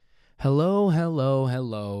Hello, hello,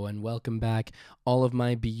 hello, and welcome back, all of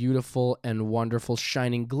my beautiful and wonderful,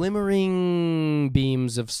 shining, glimmering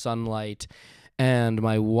beams of sunlight, and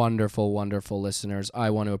my wonderful, wonderful listeners. I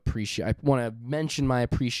want to mention my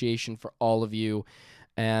appreciation for all of you,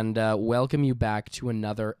 and welcome you back to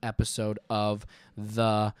another episode of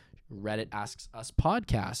the Reddit Asks Us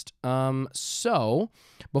podcast. So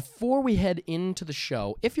before we head into the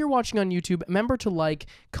show, if you're watching on YouTube, remember to like,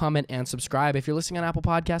 comment, and subscribe. If you're listening on Apple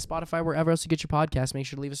Podcasts, Spotify, wherever else you get your podcasts, make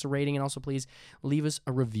sure to leave us a rating and also please leave us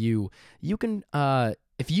a review. You can,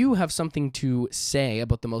 if you have something to say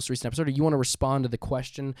about the most recent episode or you want to respond to the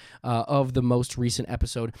question of the most recent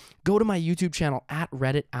episode, go to my YouTube channel at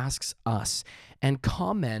Reddit Asks Us and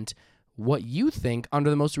comment what you think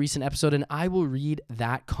under the most recent episode, and I will read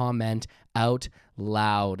that comment out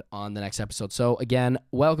loud on the next episode. So again,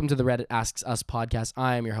 welcome to the Reddit Asks Us podcast.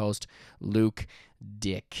 I am your host, Luke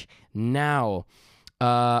Dick. Now,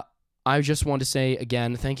 I just want to say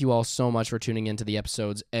again, thank you all so much for tuning into the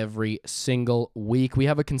episodes every single week. We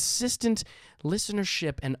have a consistent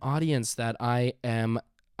listenership and audience that I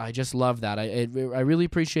just love that. I really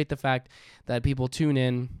appreciate the fact that people tune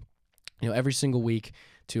in, every single week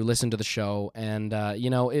to listen to the show, and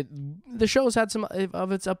the show's had some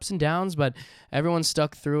of its ups and downs, but everyone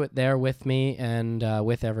stuck through it there with me and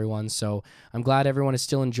with everyone, so I'm glad everyone is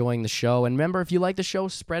still enjoying the show. And remember, if you like the show,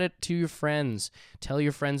 spread it to your friends. Tell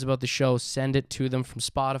your friends about the show. Send it to them from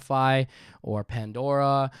Spotify or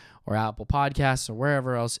Pandora or Apple Podcasts or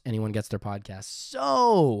wherever else anyone gets their podcasts.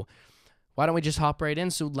 So why don't we just hop right in?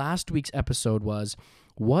 So last week's episode was,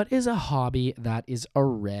 what is a hobby that is a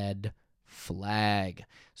red flag?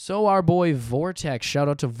 So our boy Vortex, shout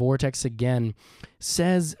out to Vortex again,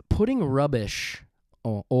 says putting rubbish,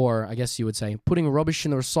 or I guess you would say putting rubbish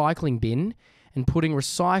in the recycling bin and putting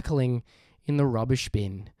recycling in the rubbish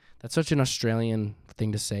bin. That's such an Australian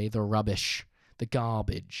thing to say, the rubbish, the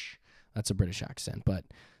garbage. That's a British accent, but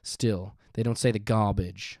still, they don't say the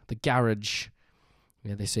garbage, the garage.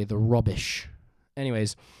 Yeah, they say the rubbish.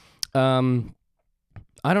 Anyways,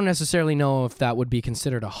 I don't necessarily know if that would be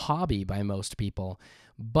considered a hobby by most people,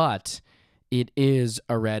 but it is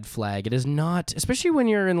a red flag. It is not, especially when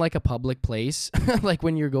you're in like a public place, like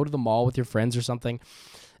when you go to the mall with your friends or something,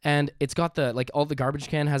 and it's got all the garbage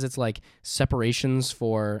can has its like separations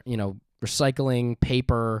for, recycling,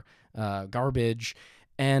 paper, garbage,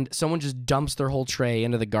 and someone just dumps their whole tray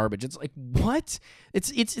into the garbage. It's like, what?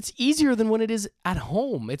 It's easier than when it is at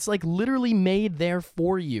home. It's like literally made there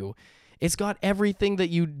for you. It's got everything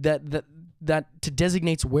that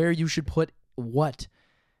designates where you should put what,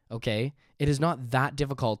 okay? It is not that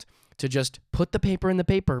difficult to just put the paper in the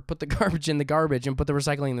paper, put the garbage in the garbage, and put the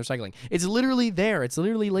recycling in the recycling. It's literally there. It's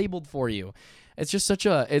literally labeled for you. It's just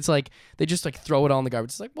it's like, they just like throw it all in the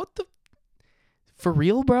garbage. It's like, what the, for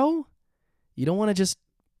real, bro? You don't want to just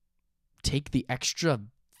take the extra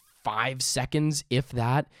 5 seconds, if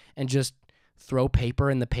that, and just throw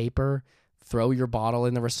paper in the paper, throw your bottle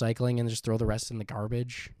in the recycling, and just throw the rest in the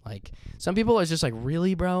garbage? Like, some people are just like,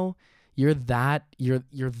 really, bro? You're that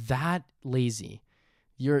lazy.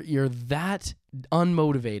 You're that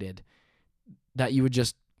unmotivated that you would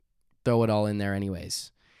just throw it all in there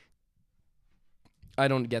anyways. I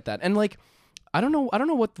don't get that. And like, I don't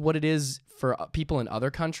know what it is for people in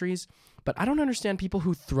other countries, but I don't understand people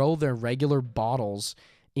who throw their regular bottles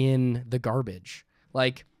in the garbage.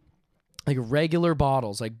 Like regular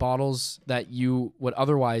bottles, like bottles that you would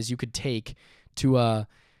otherwise you could take to a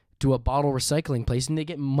bottle recycling place and they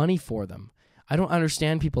get money for them. I don't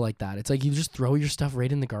understand people like that. It's like, you just throw your stuff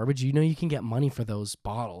right in the garbage. You can get money for those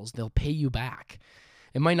bottles. They'll pay you back.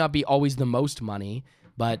 It might not be always the most money,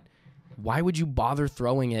 but why would you bother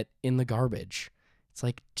throwing it in the garbage? It's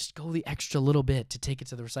like, just go the extra little bit to take it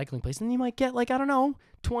to the recycling place, and then you might get, like, I don't know,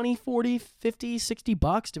 20, 40, 50, 60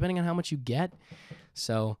 bucks, depending on how much you get.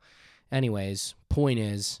 So anyways, point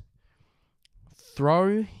is,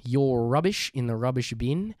 throw your rubbish in the rubbish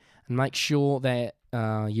bin and make sure that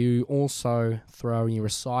you also throw your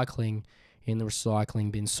recycling in the recycling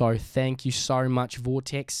bin. So thank you so much,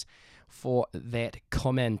 Vortex, for that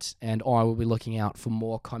comment, and I will be looking out for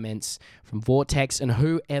more comments from Vortex and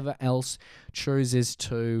whoever else chooses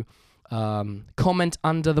to comment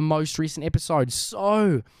under the most recent episode.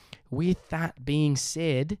 So with that being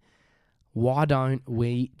said, why don't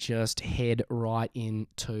we just head right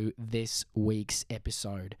into this week's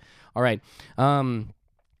episode? All right.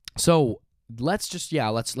 So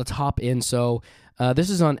let's hop in. So this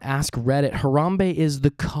is on Ask Reddit. Harambe is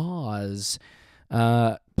the cause.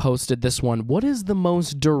 Posted this one. What is the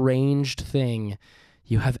most deranged thing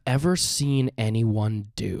you have ever seen anyone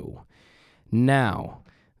do? Now,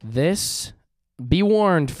 this be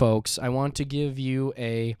warned, folks. I want to give you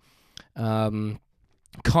a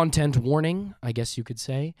content warning, I guess you could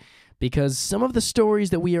say, because some of the stories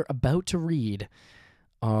that we are about to read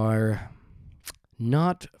are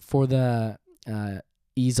not for the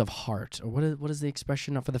ease of heart, or what is the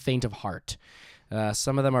expression? Not for the faint of heart.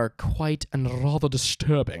 Some of them are quite and rather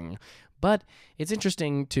disturbing, but it's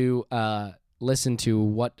interesting to listen to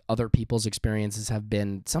what other people's experiences have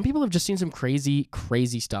been. Some people have just seen some crazy,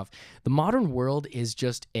 crazy stuff. The modern world is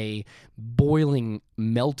just a boiling,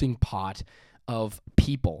 melting pot of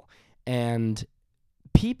people. And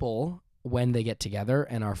people, when they get together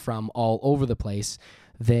and are from all over the place,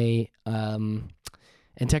 they,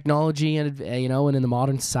 in technology and, and in the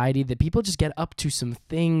modern society, that people just get up to some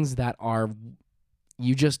things that are,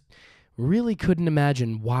 you just really couldn't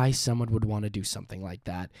imagine why someone would want to do something like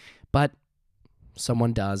that. But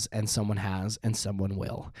someone does, and someone has, and someone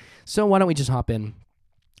will. So why don't we just hop in?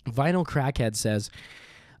 Vinyl Crackhead says,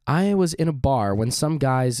 I was in a bar when some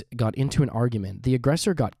guys got into an argument. The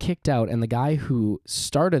aggressor got kicked out, and the guy who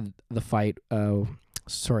started the fight, and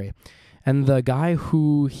the guy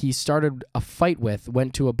who he started a fight with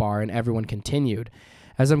went to a bar, and everyone continued.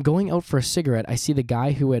 As I'm going out for a cigarette, I see the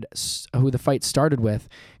guy who the fight started with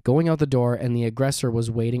going out the door, and the aggressor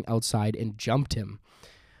was waiting outside and jumped him.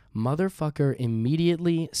 Motherfucker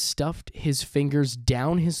immediately stuffed his fingers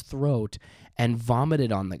down his throat and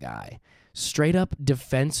vomited on the guy. Straight up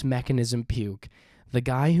defense mechanism puke. The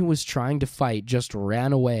guy who was trying to fight just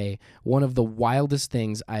ran away. One of the wildest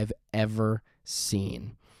things I've ever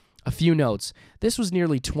seen. A few notes. This was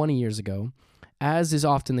nearly 20 years ago. As is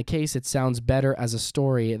often the case, it sounds better as a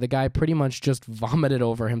story. The guy pretty much just vomited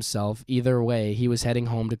over himself. Either way, he was heading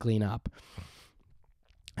home to clean up.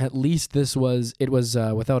 At least it was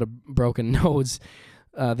without a broken nose.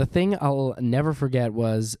 The thing I'll never forget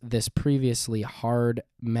was this previously hard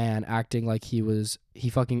man acting like he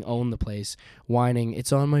fucking owned the place, whining,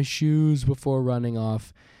 "It's on my shoes," before running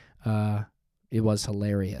off. It was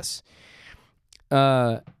hilarious.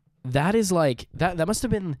 That is like, that must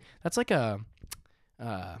have been, that's like a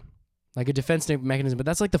defense mechanism, but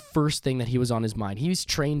that's like the first thing that he was on his mind. He's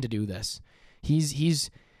trained to do this.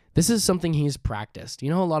 This is something he's practiced.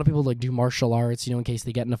 A lot of people like do martial arts, in case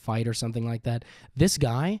they get in a fight or something like that. This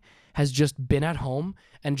guy has just been at home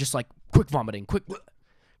and just like quick vomiting, quick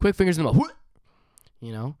fingers in the mouth.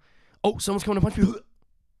 Oh, someone's coming to punch me.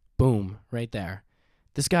 Boom, right there.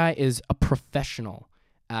 This guy is a professional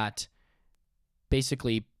at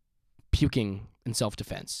basically puking in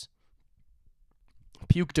self-defense.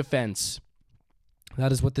 Puke defense.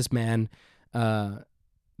 That is what this man,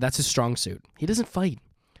 that's his strong suit. He doesn't fight.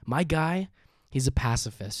 My guy, he's a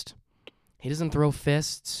pacifist. He doesn't throw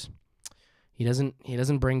fists. He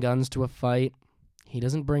doesn't bring guns to a fight. He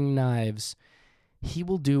doesn't bring knives. He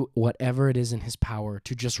will do whatever it is in his power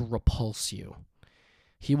to just repulse you.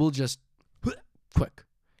 He will just quick.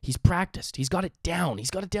 He's practiced. He's got it down. He's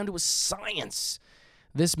got it down to a science.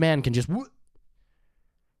 This man can just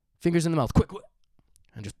fingers in the mouth, quick,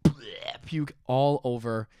 and just puke all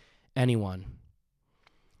over anyone.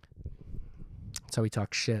 That's how he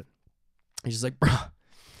talks shit. He's just like, bro,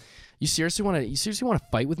 you seriously want to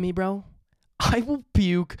fight with me, bro? I will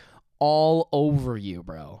puke all over you,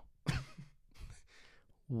 bro.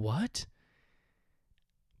 What?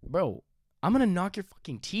 Bro, I'm going to knock your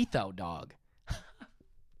fucking teeth out, dog.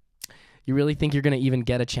 You really think you're going to even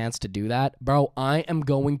get a chance to do that? Bro, I am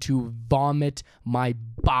going to vomit my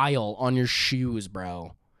bile on your shoes,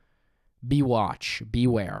 bro.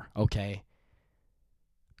 Beware, okay?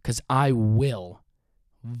 Because I will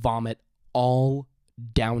vomit all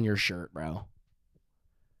down your shirt, bro.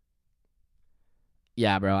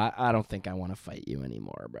 Yeah, bro, I don't think I want to fight you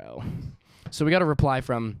anymore, bro. So we got a reply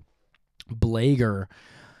from Blager.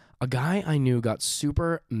 A guy I knew got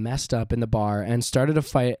super messed up in the bar and started a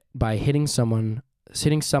fight by hitting some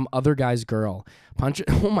other guy's girl.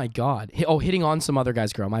 Oh my God. Hitting on some other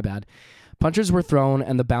guy's girl, my bad. Punches were thrown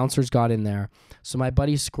and the bouncers got in there. So my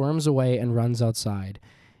buddy squirms away and runs outside.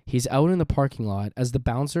 He's out in the parking lot. As the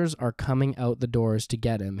bouncers are coming out the doors to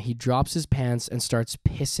get him, he drops his pants and starts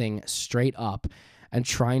pissing straight up and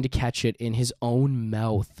trying to catch it in his own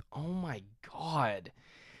mouth. Oh my God.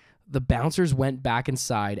 The bouncers went back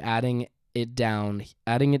inside, adding it down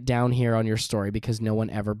here on your story because no one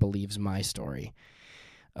ever believes my story.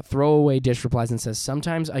 A throwaway dish replies and says,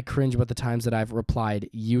 sometimes I cringe about the times that I've replied,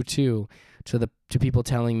 you too, to people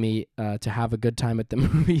telling me to have a good time at the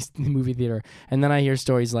movie theater. And then I hear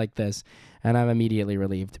stories like this, and I'm immediately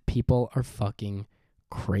relieved. People are fucking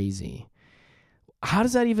crazy. How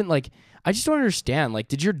does that even, I just don't understand.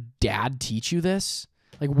 Did your dad teach you this?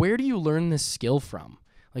 Where do you learn this skill from?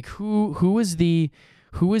 Like who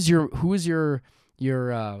is your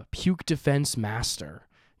puke defense master,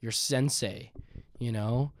 your sensei, you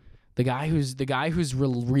know? The guy who's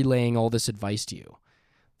relaying all this advice to you.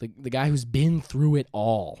 The guy who's been through it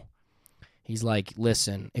all. He's like,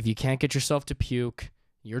 "Listen, if you can't get yourself to puke,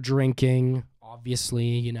 you're drinking, obviously,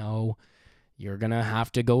 you know, you're going to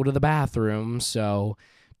have to go to the bathroom, so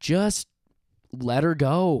just let her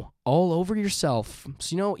go all over yourself."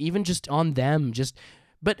 So, you know, even just on them,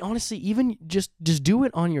 but honestly, even just do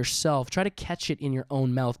it on yourself. Try to catch it in your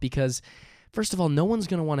own mouth, because first of all, no one's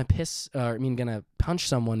going to want to going to punch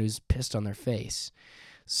someone who's pissed on their face.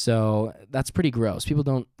 So that's pretty gross. People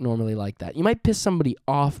don't normally like that. You might piss somebody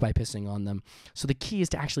off by pissing on them. So the key is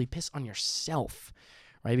to actually piss on yourself,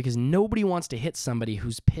 right? Because nobody wants to hit somebody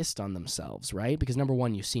who's pissed on themselves, right? Because number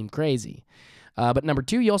one, you seem crazy. But number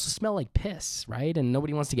two, you also smell like piss, right? And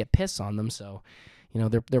nobody wants to get piss on them. So, you know,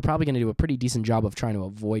 they're probably going to do a pretty decent job of trying to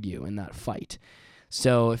avoid you in that fight.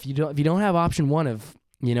 So if you don't have option one of,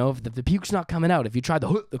 you know, if the puke's not coming out, if you try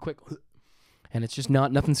the quick and it's just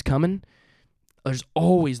nothing's coming, there's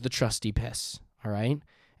always the trusty piss, all right?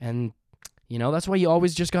 And, you know, that's why you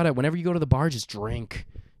always just got to, whenever you go to the bar, just drink,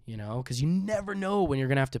 you know, because you never know when you're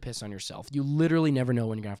going to have to piss on yourself. You literally never know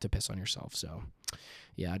when you're going to have to piss on yourself. So,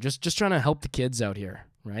 yeah, just trying to help the kids out here,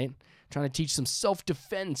 right? Trying to teach some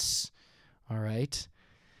self-defense, all right?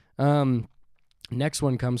 Next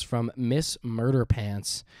one comes from Miss Murder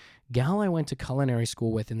Pants. Gal I went to culinary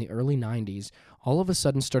school with in the early 90s all of a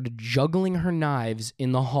sudden started juggling her knives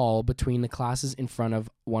in the hall between the classes in front of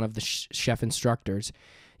one of the chef instructors.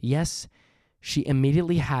 Yes, she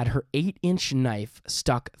immediately had her 8-inch knife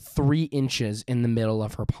stuck 3 inches in the middle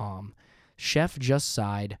of her palm. Chef just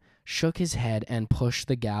sighed, shook his head, and pushed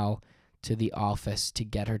the gal to the office to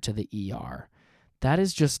get her to the ER. That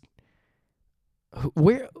is just...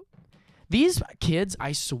 where... These kids,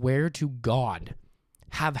 I swear to God,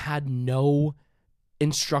 have had no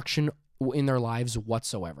instruction in their lives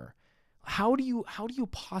whatsoever. How do you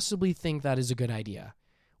possibly think that is a good idea?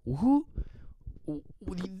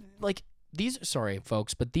 Sorry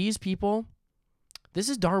folks, but these people, this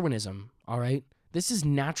is Darwinism, all right? This is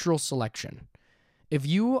natural selection. If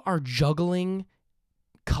you are juggling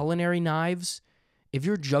culinary knives, if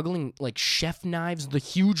you're juggling like chef knives, the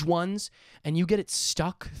huge ones, and you get it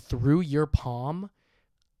stuck through your palm,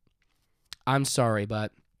 I'm sorry,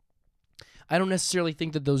 but I don't necessarily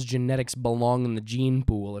think that those genetics belong in the gene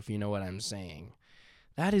pool, if you know what I'm saying.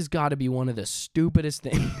 That has got to be one of the stupidest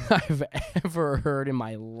things I've ever heard in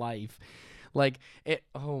my life. Like,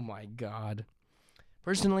 oh my God.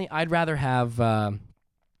 Personally, I'd rather have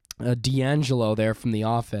D'Angelo there from The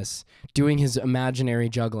Office doing his imaginary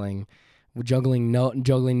juggling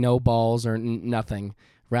no balls or nothing,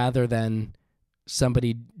 rather than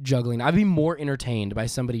somebody juggling. I'd be more entertained by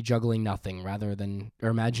somebody juggling nothing or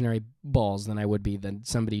imaginary balls than I would be than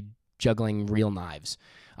somebody juggling real knives.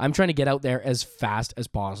 I'm trying to get out there as fast as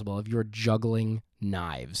possible if you're juggling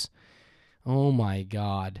knives. Oh my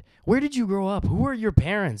God. Where did you grow up? Who are your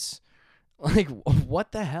parents? Like,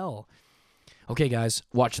 what the hell? Okay, guys,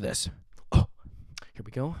 watch this. Oh, here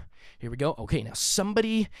we go. Okay, now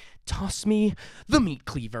somebody toss me the meat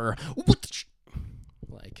cleaver.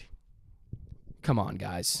 Like, come on,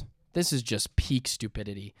 guys. This is just peak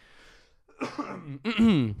stupidity.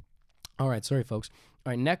 All right, sorry, folks. All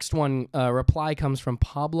right, next one, reply comes from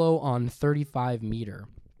Pablo on 35 meter.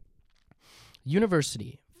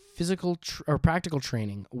 University, physical or practical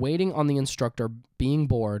training, waiting on the instructor, being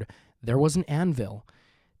bored. There was an anvil.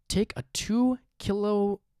 Take a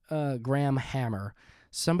 2-kilogram hammer.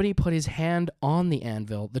 Somebody put his hand on the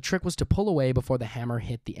anvil. The trick was to pull away before the hammer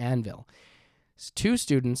hit the anvil. 2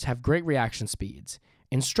 students have great reaction speeds.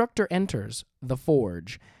 Instructor enters the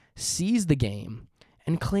forge, sees the game,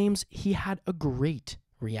 and claims he had a great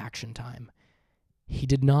reaction time. He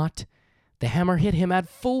did not. The hammer hit him at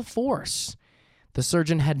full force. The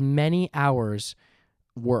surgeon had many hours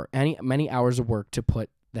of work to put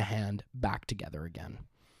the hand back together again.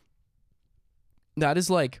 That's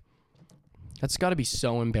got to be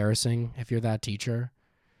so embarrassing if you're that teacher.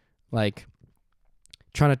 Like,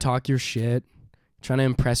 trying to talk your shit, trying to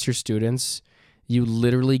impress your students. You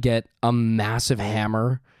literally get a massive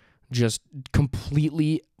hammer, just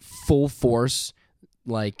completely full force,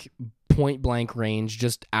 like point blank range,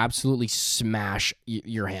 just absolutely smash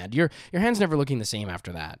your hand. Your hand's never looking the same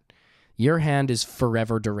after that. Your hand is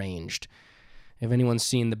forever deranged. If anyone's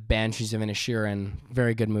seen The Banshees of Inisherin,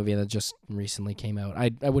 very good movie that just recently came out. I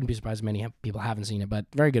wouldn't be surprised if many people haven't seen it, but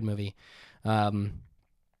very good movie. Then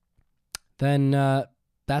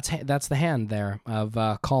that's the hand there of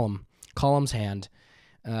Column's hand.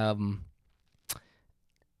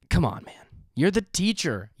 come on, man. You're the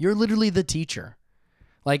teacher. You're literally the teacher.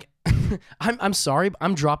 Like, I'm sorry, but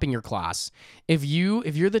I'm dropping your class. If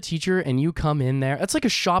you're the teacher and you come in there, that's like a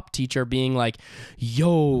shop teacher being like,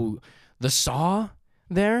 yo, the saw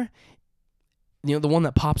there, you know, the one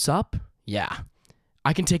that pops up? Yeah.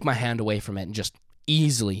 I can take my hand away from it and just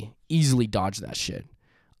easily dodge that shit.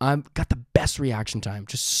 I've got the best reaction time.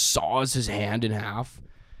 Just saws his hand in half.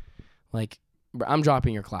 Like, I'm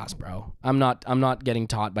dropping your class, bro. I'm not getting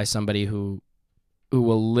taught by somebody who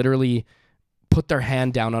will literally put their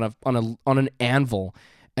hand down on an anvil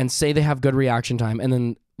and say they have good reaction time, and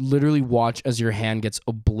then literally watch as your hand gets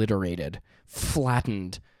obliterated,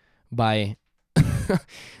 flattened by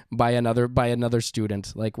another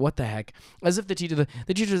student. Like, what the heck? As if the teacher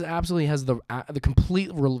absolutely has the complete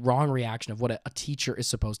wrong reaction of what a teacher is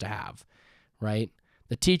supposed to have, right?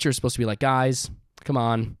 The teacher is supposed to be like, guys, come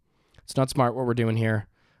on, it's not smart what we're doing here.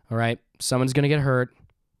 All right, someone's gonna get hurt.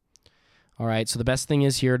 All right, so the best thing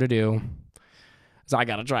is here to do. So I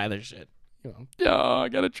gotta try this shit. I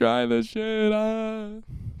gotta try this shit. All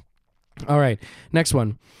right, next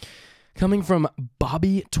one. Coming from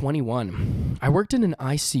Bobby21. I worked in an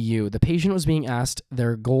ICU. The patient was being asked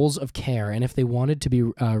their goals of care and if they wanted to be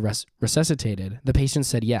resuscitated. The patient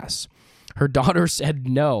said yes. Her daughter said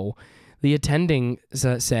no. The attending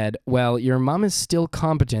said, well, your mom is still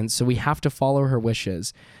competent, so we have to follow her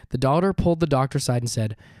wishes. The daughter pulled the doctor aside and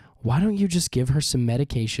said, why don't you just give her some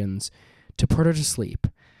medications to put her to sleep?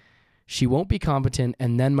 She won't be competent,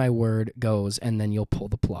 and then my word goes, and then you'll pull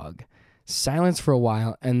the plug. Silence for a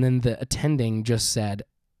while, and then the attending just said,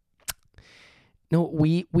 no,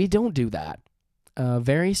 we don't do that.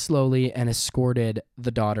 Very slowly, and escorted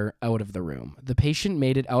the daughter out of the room. The patient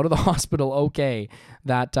made it out of the hospital okay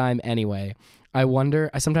that time anyway. I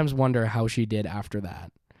sometimes wonder how she did after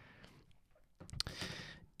that.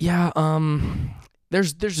 Yeah,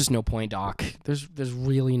 There's just no point, Doc. There's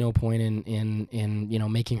really no point in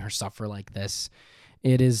making her suffer like this.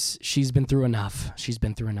 She's been through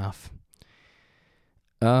enough.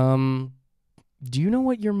 Do you know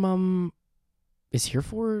what your mom is here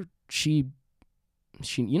for? She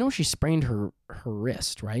sprained her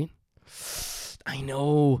wrist, right? I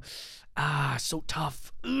know. So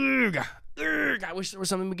tough. Ugh. I wish there was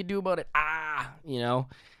something we could do about it.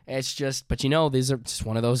 It's just, but these are just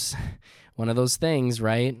one of those things,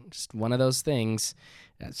 right? Just one of those things.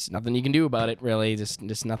 There's nothing you can do about it, really.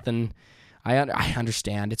 Just nothing. I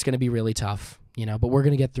understand. It's going to be really tough, but we're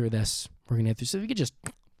going to get through this. So if you could just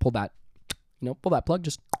pull that plug,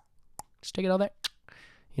 just take it out there,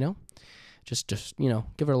 just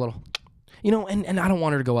give her a little, and I don't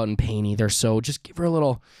want her to go out in pain either. So just give her a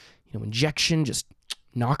little, injection, just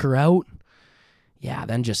knock her out. Yeah.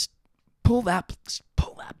 Then just pull that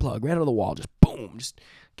plug right out of the wall. Just boom, just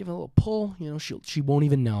give it a little pull, she won't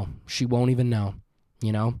even know.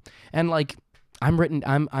 And like, I'm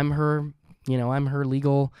her, I'm her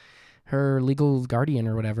legal guardian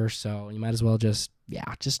or whatever. So you might as well just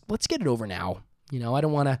let's get it over now. I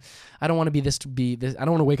don't want to be this. I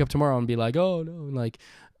don't want to wake up tomorrow and be like, oh no, like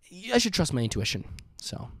I should trust my intuition.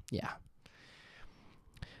 So yeah.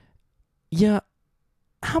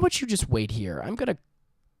 How about you just wait here? I'm going to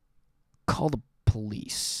call the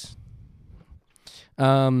police.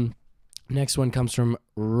 Next one comes from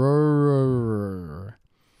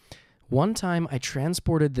One time I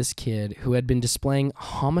transported this kid who had been displaying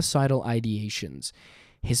homicidal ideations.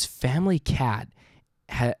 His family cat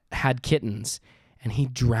had kittens, and he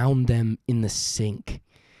drowned them in the sink.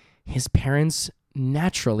 His parents,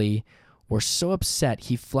 naturally, were so upset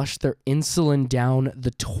he flushed their insulin down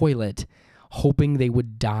the toilet, hoping they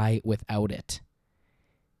would die without it.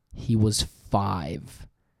 He was 5.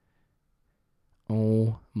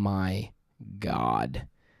 Oh my God.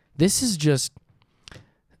 This is just...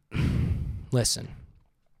 Listen.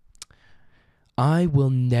 I will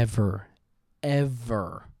never,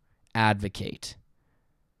 ever advocate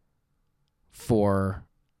for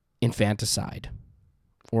infanticide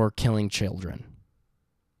or killing children.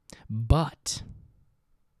 But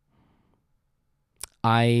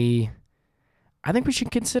I think we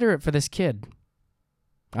should consider it for this kid.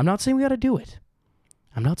 I'm not saying we got to do it.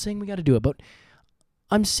 But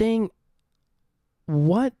I'm saying,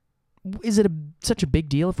 what is it such a big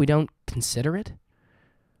deal if we don't consider it?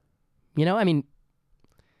 I mean,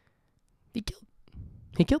 he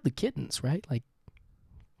killed the kittens, right? Like,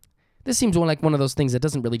 this seems like one of those things that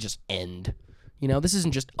doesn't really just end. This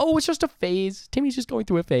isn't just, it's just a phase. Timmy's just going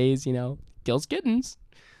through a phase, kills kittens,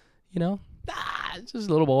 it's just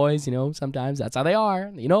little boys, sometimes that's how they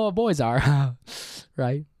are. How boys are,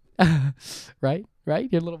 right? Right?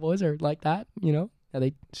 Your little boys are like that,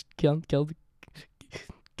 they just kill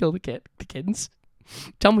kill the kittens.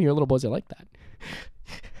 Tell me your little boys are like that.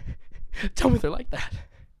 Tell me they're like that.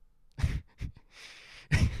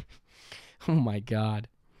 Oh my God.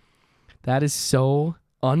 That is so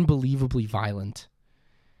unbelievably violent.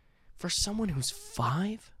 For someone who's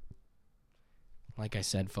 5? Like I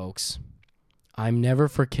said, folks, I'm never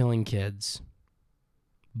for killing kids.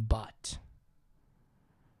 But,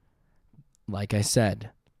 like I said,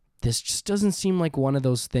 this just doesn't seem like one of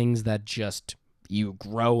those things that just you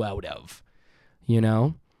grow out of, you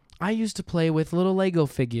know? I used to play with little Lego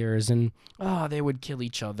figures, and they would kill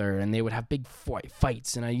each other, and they would have big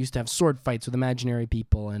fights, and I used to have sword fights with imaginary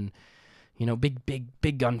people, and, you know, big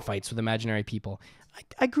gunfights with imaginary people.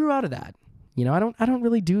 I grew out of that. You know, I don't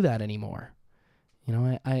really do that anymore. You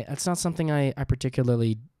know, it's not something I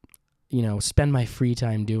particularly, you know, spend my free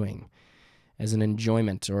time doing as an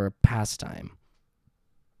enjoyment or a pastime.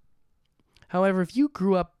 However, if you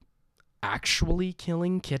grew up actually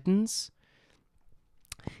killing kittens,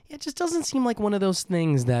 it just doesn't seem like one of those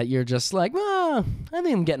things that you're just like, I think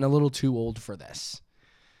I'm getting a little too old for this,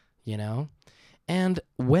 you know? And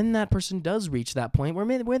when that person does reach that point where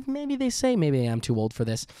maybe they say, maybe I'm too old for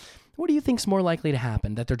this, what do you think's more likely to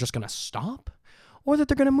happen? That they're just going to stop? Or that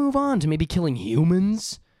they're going to move on to maybe killing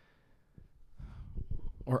humans?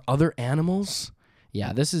 Or other animals?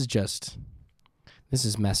 Yeah, this is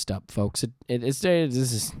messed up, folks. I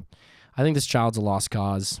think this child's a lost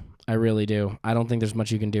cause. I really do. I don't think there's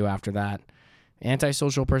much you can do after that.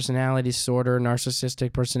 Antisocial personality disorder,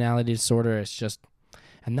 narcissistic personality disorder, it's just,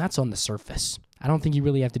 and that's on the surface. I don't think you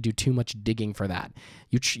really have to do too much digging for that.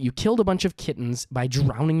 You killed a bunch of kittens by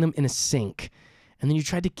drowning them in a sink, and then you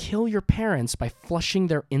tried to kill your parents by flushing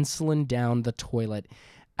their insulin down the toilet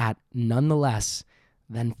at none the less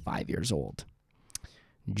than 5 years old.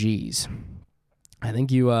 Jeez. I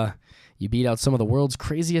think you beat out some of the world's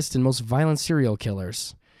craziest and most violent serial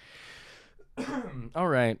killers. All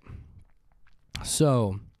right.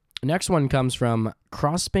 So, next one comes from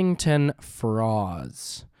Crospington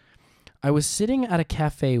Froz. I was sitting at a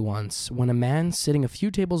cafe once when a man sitting a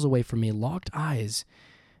few tables away from me locked eyes.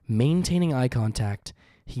 Maintaining eye contact,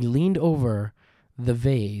 he leaned over the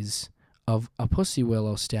vase of a pussy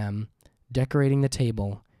willow stem decorating the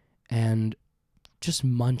table and just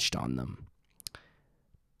munched on them.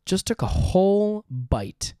 Just took a whole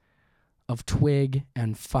bite of twig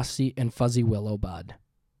and fuzzy willow bud.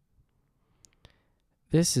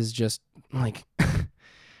 This is just like,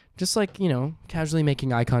 you know, casually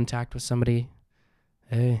making eye contact with somebody.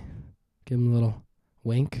 Hey, give him a little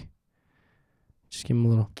wink. Just give him a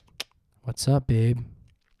little, what's up, babe?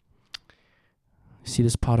 See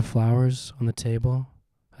this pot of flowers on the table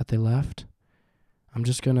that they left? I'm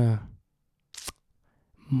just gonna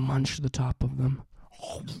munch the top of them.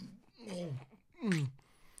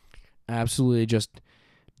 Absolutely just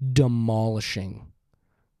demolishing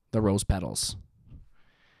the rose petals.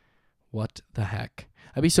 What the heck?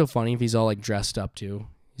 That'd be so funny if he's all like dressed up too.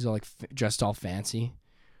 He's all like dressed all fancy.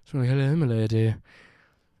 So like, hello, my lady.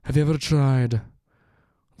 Have you ever tried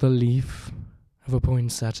the leaf of a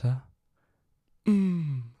poinsettia?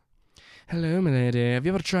 Hello, my lady. Have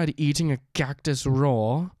you ever tried eating a cactus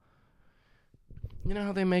raw? You know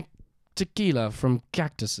how they make tequila from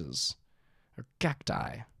cactuses or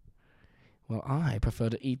cacti? Well, I prefer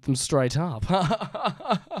to eat them straight up.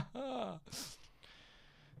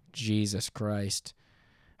 Jesus Christ.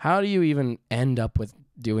 How do you even end up with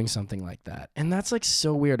doing something like that? And that's like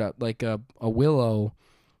so weird. Like a willow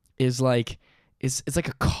is like, it's like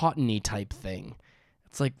a cottony type thing.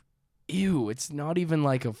 It's like, ew, it's not even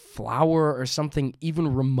like a flower or something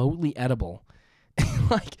even remotely edible.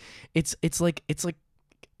 Like it's like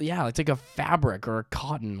a fabric or a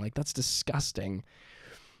cotton. Like that's disgusting.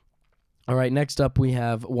 All right, next up we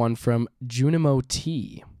have one from Junimo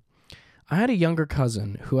T. I had a younger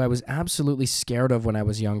cousin who I was absolutely scared of when I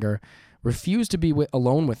was younger, refused to be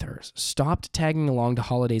alone with her, stopped tagging along to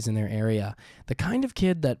holidays in their area. The kind of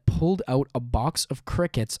kid that pulled out a box of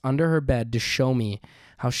crickets under her bed to show me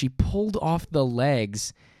how she pulled off the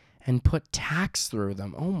legs and put tacks through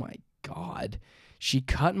them. Oh my God. She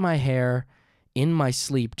cut my hair in my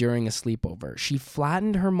sleep during a sleepover. She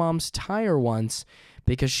flattened her mom's tire once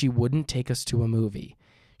because she wouldn't take us to a movie.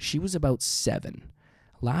 She was about 7.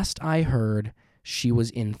 Last I heard, she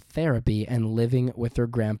was in therapy and living with her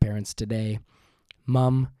grandparents today.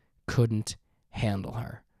 Mom couldn't handle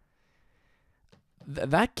her.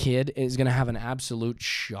 That kid is going to have an absolute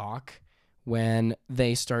shock when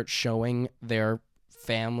they start showing their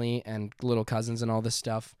family and little cousins and all this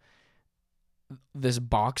stuff this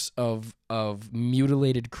box of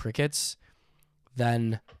mutilated crickets,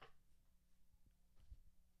 then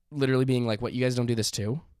literally being like, what, you guys don't do this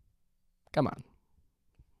too? Come on.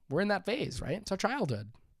 We're in that phase, right? It's our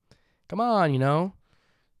childhood. Come on,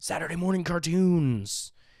 Saturday morning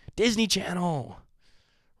cartoons, Disney Channel,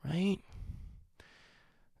 right?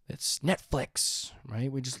 It's Netflix,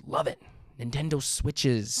 right? We just love it. Nintendo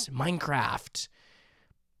Switches, Minecraft,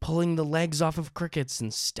 pulling the legs off of crickets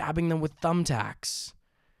and stabbing them with thumbtacks.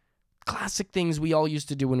 Classic things we all used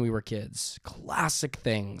to do when we were kids. Classic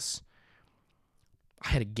things. I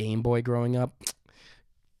had a Game Boy growing up.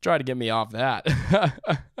 Try to get me off that.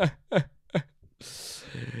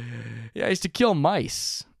 Yeah, I used to kill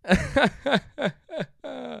mice.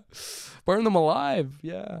 Burn them alive.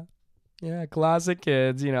 Yeah. Yeah, classic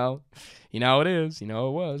kids, You know it is. You know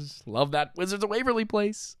it was. Love that Wizards of Waverly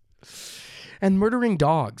Place. And murdering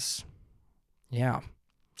dogs. Yeah.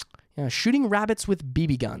 Yeah, shooting rabbits with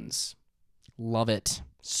BB guns. Love it.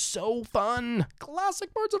 So fun.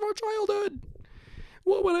 Classic parts of our childhood.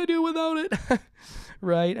 What would I do without it?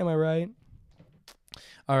 Right? Am I right?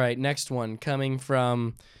 All right, next one coming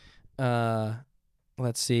from,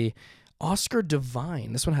 let's see, Oscar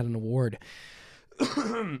Devine. This one had an award.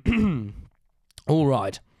 All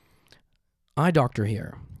right. Eye doctor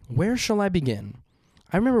here. Where shall I begin?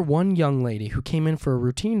 I remember one young lady who came in for a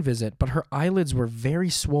routine visit, but her eyelids were very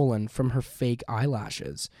swollen from her fake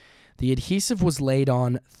eyelashes. The adhesive was laid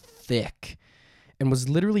on thick and was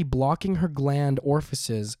literally blocking her gland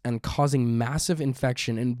orifices and causing massive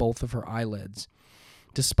infection in both of her eyelids.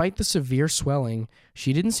 Despite the severe swelling,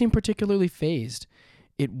 she didn't seem particularly fazed.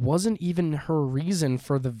 It wasn't even her reason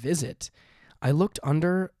for the visit. I looked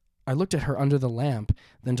at her under the lamp,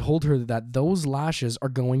 then told her that those lashes are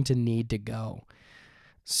going to need to go.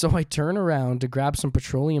 So I turn around to grab some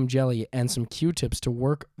petroleum jelly and some Q-tips to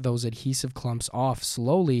work those adhesive clumps off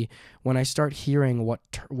slowly when I start hearing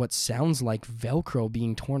what sounds like Velcro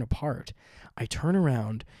being torn apart. I turn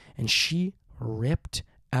around and she ripped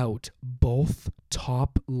out both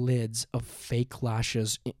top lids of fake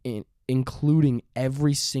lashes, including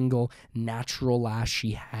every single natural lash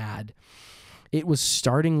she had. It was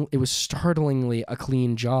startlingly a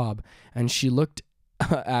clean job, and she looked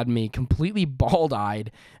at me completely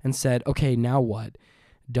bald-eyed and said, "Okay, now what?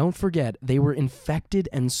 Don't forget, they were infected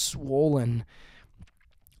and swollen."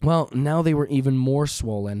 Well, now they were even more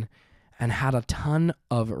swollen and had a ton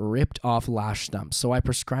of ripped-off lash stumps. So I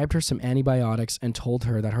prescribed her some antibiotics and told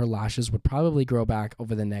her that her lashes would probably grow back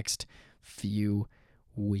over the next few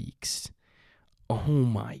weeks. Oh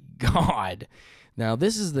my God. Now,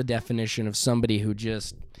 this is the definition of somebody who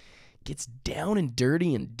just gets down and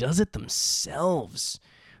dirty and does it themselves.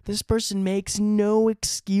 This person makes no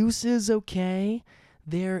excuses, okay?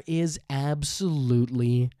 There is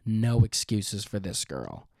absolutely no excuses for this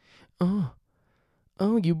girl. Oh,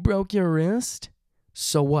 you broke your wrist?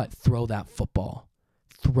 So what? Throw that football.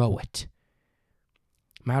 Throw it.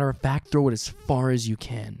 Matter of fact, throw it as far as you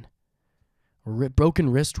can. Broken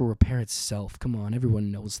wrist will repair itself. Come on,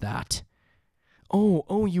 everyone knows that.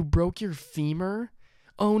 Oh, you broke your femur?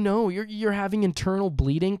 Oh no, you're having internal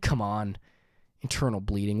bleeding? Come on. Internal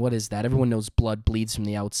bleeding, what is that? Everyone knows blood bleeds from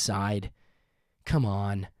the outside. Come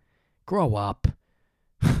on. Grow up.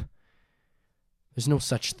 There's no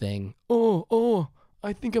such thing. Oh,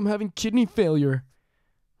 I think I'm having kidney failure.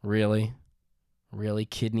 Really? Really,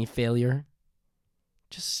 kidney failure?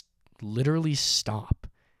 Just literally stop.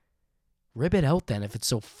 Rip it out then if it's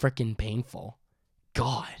so frickin' painful.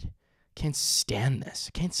 God, can't stand this.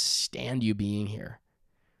 I can't stand you being here.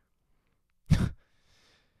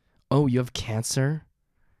 Oh, you have cancer?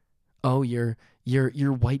 Oh, your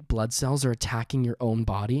white blood cells are attacking your own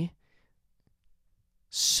body?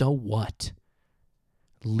 So what?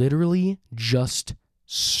 Literally just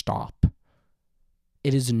stop.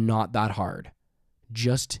 It is not that hard.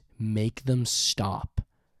 Just make them stop.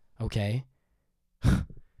 Okay?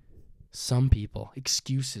 Some people,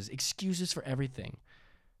 excuses for everything.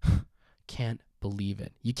 Can't believe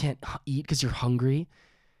it. You can't eat because you're hungry,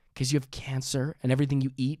 because you have cancer, and everything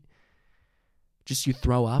you eat, just you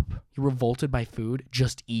throw up. You're revolted by food.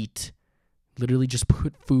 Just eat. Literally just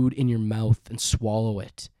put food in your mouth and swallow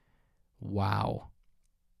it. Wow.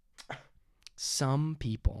 Some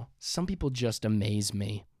people just amaze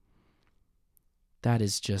me. That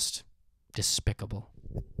is just despicable.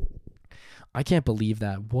 I can't believe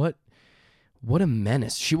that. What a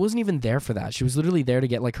menace. She wasn't even there for that. She was literally there to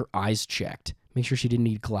get like her eyes checked. Make sure she didn't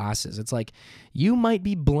need glasses. It's like, you might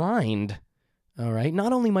be blind. All right.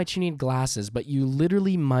 Not only might you need glasses, but you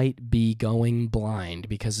literally might be going blind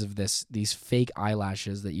because of these fake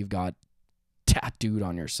eyelashes that you've got tattooed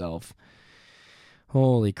on yourself.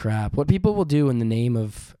 Holy crap. What people will do in the name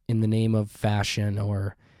of fashion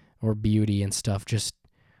or beauty and stuff, just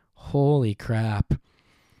holy crap.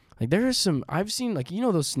 Like there is some, I've seen like,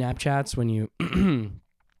 those Snapchats when you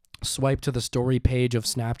swipe to the story page of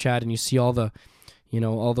Snapchat and you see all the,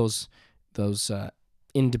 all those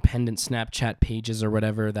independent Snapchat pages or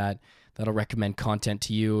whatever that'll recommend content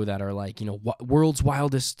to you that are like, world's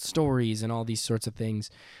wildest stories and all these sorts of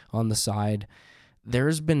things on the side.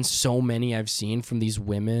 There's been so many I've seen from these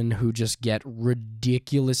women who just get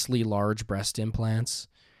ridiculously large breast implants.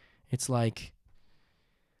 It's like,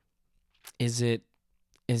 is that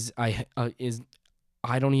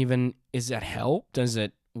help? Does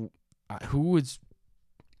it, who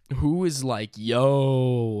is like,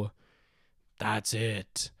 yo, that's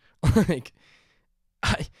it? Like,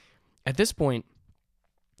 at this point,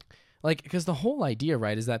 like, because the whole idea,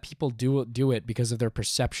 right, is that people do it because of their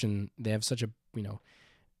perception. They have such a,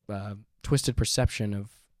 twisted perception of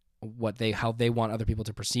how they want other people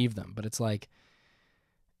to perceive them. But it's like,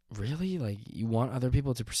 really? Like, you want other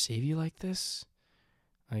people to perceive you like this?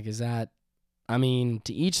 Like, is that, to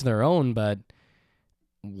each their own, but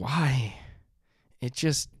why? It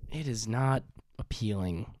is not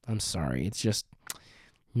appealing. I'm sorry. It's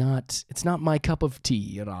not my cup of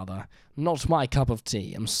tea, rather. Not my cup of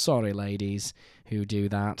tea. I'm sorry, ladies who do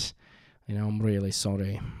that. I'm really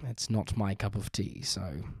sorry. It's not my cup of tea, so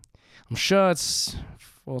I'm sure it's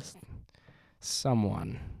for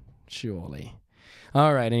someone, surely.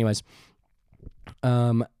 All right, anyways.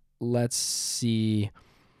 Let's see.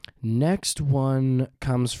 Next one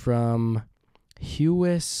comes from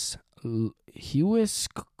Huis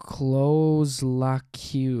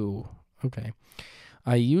Closelacue. Okay.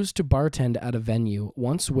 I used to bartend at a venue.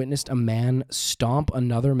 Once witnessed a man stomp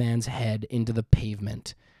another man's head into the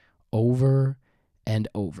pavement over and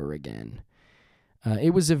over again.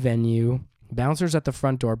 It was a venue. Bouncers at the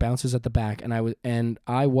front door, bouncers at the back, and I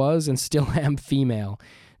was and still am female.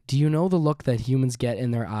 Do you know the look that humans get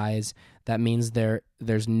in their eyes? That means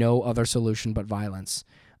there's no other solution but violence.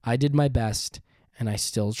 I did my best, and I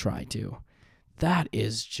still try to. That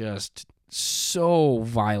is just so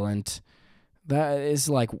violent. That is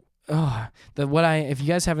like, if you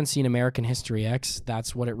guys haven't seen American History X,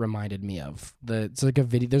 that's what it reminded me of. It's like a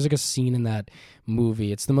video. There's like a scene in that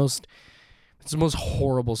movie. It's the most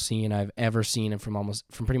horrible scene I've ever seen, and from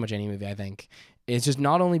pretty much any movie, I think. It's just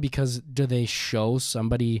not only because do they show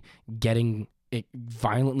somebody getting it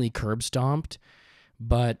violently curb stomped,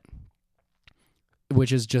 but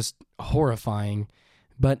which is just horrifying,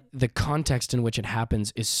 but the context in which it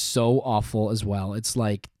happens is so awful as well. It's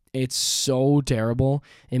like, it's so terrible.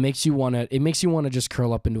 It makes you want to just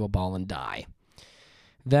curl up into a ball and die.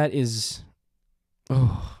 That is,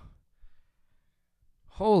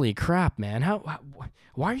 holy crap, man.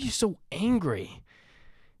 Why are you so angry?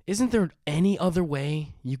 Isn't there any other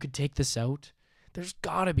way you could take this out?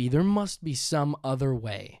 There must be some other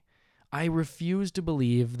way. I refuse to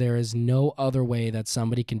believe there is no other way that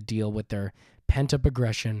somebody can deal with their pent-up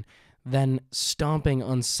aggression than stomping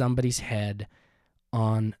on somebody's head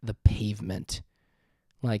on the pavement.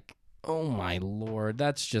 Like, oh my Lord,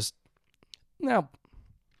 that's just... Now,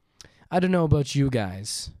 I don't know about you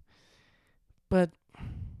guys, but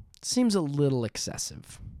it seems a little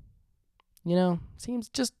excessive. Seems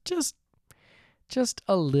just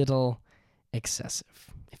a little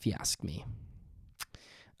excessive, if you ask me.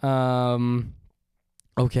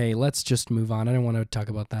 Okay, let's just move on. I don't want to talk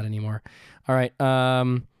about that anymore. All right,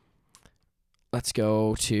 let's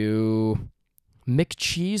go to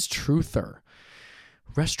McCheese Truther.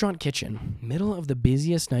 Restaurant kitchen, middle of the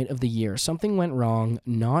busiest night of the year. Something went wrong,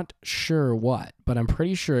 not sure what, but I'm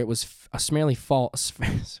pretty sure it was a fairly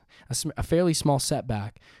small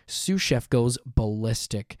setback. Sous chef goes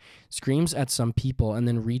ballistic, screams at some people, and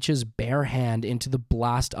then reaches bare hand into the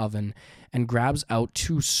blast oven and grabs out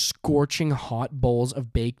 2 scorching hot bowls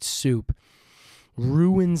of baked soup,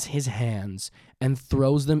 ruins his hands, and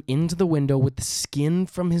throws them into the window with the skin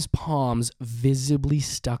from his palms visibly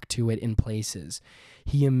stuck to it in places.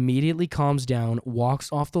 He immediately calms down,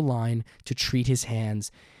 walks off the line to treat his hands,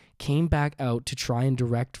 came back out to try and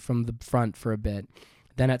direct from the front for a bit,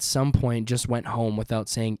 then at some point just went home without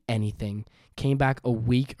saying anything, came back a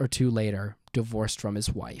week or 2 later, divorced from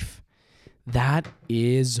his wife. That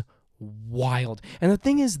is wild. And the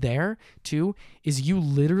thing is there, too, is you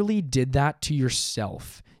literally did that to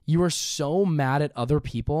yourself. You are so mad at other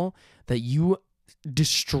people that you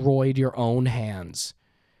destroyed your own hands.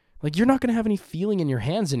 Like, you're not going to have any feeling in your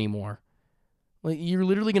hands anymore. Like, you're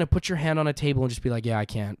literally going to put your hand on a table and just be like, yeah, I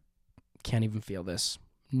can't even feel this.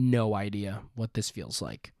 No idea what this feels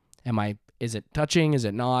like. Is it touching? Is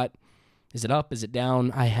it not? Is it up? Is it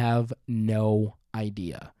down? I have no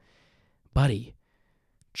idea. Buddy,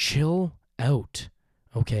 chill out,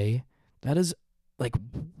 okay? That is, like,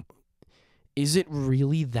 is it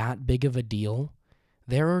really that big of a deal?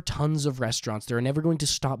 There are tons of restaurants. There are never going to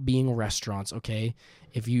stop being restaurants, okay?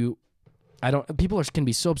 People can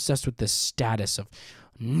be so obsessed with this status of,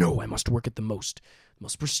 no, I must work at the most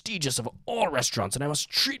prestigious of all restaurants, and I must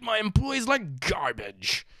treat my employees like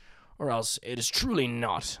garbage, or else it is truly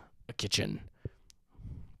not a kitchen,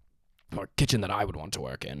 or a kitchen that I would want to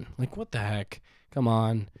work in. Like, what the heck? Come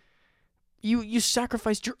on. You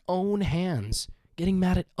sacrificed your own hands getting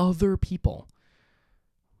mad at other people.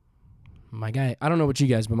 My guy, I don't know about you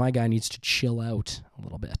guys, but my guy needs to chill out a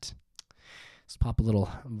little bit. Let's pop a little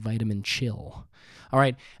vitamin chill. All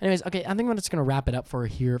right. Anyways, okay, I think I'm just going to wrap it up for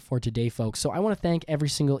today, folks. So I want to thank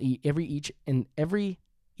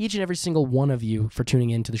each and every single one of you for tuning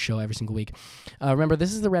in to the show every single week. Remember,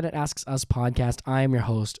 this is the Reddit Asks Us podcast. I am your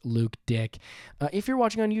host, Luke Dick. If you're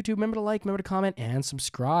watching on YouTube, remember to like, remember to comment, and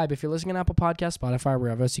subscribe. If you're listening on Apple Podcasts, Spotify,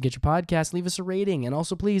 wherever else you get your podcasts, leave us a rating, and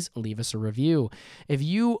also please leave us a review. If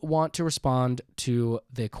you want to respond to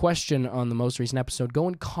the question on the most recent episode, go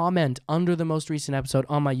and comment under the most recent episode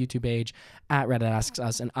on my YouTube page at Reddit Asks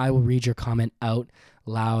Us, and I will read your comment out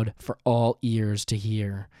loud for all ears to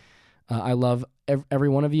hear. I love every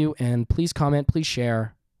one of you, and please comment, please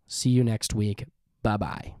share. See you next week.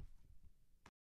 Bye-bye.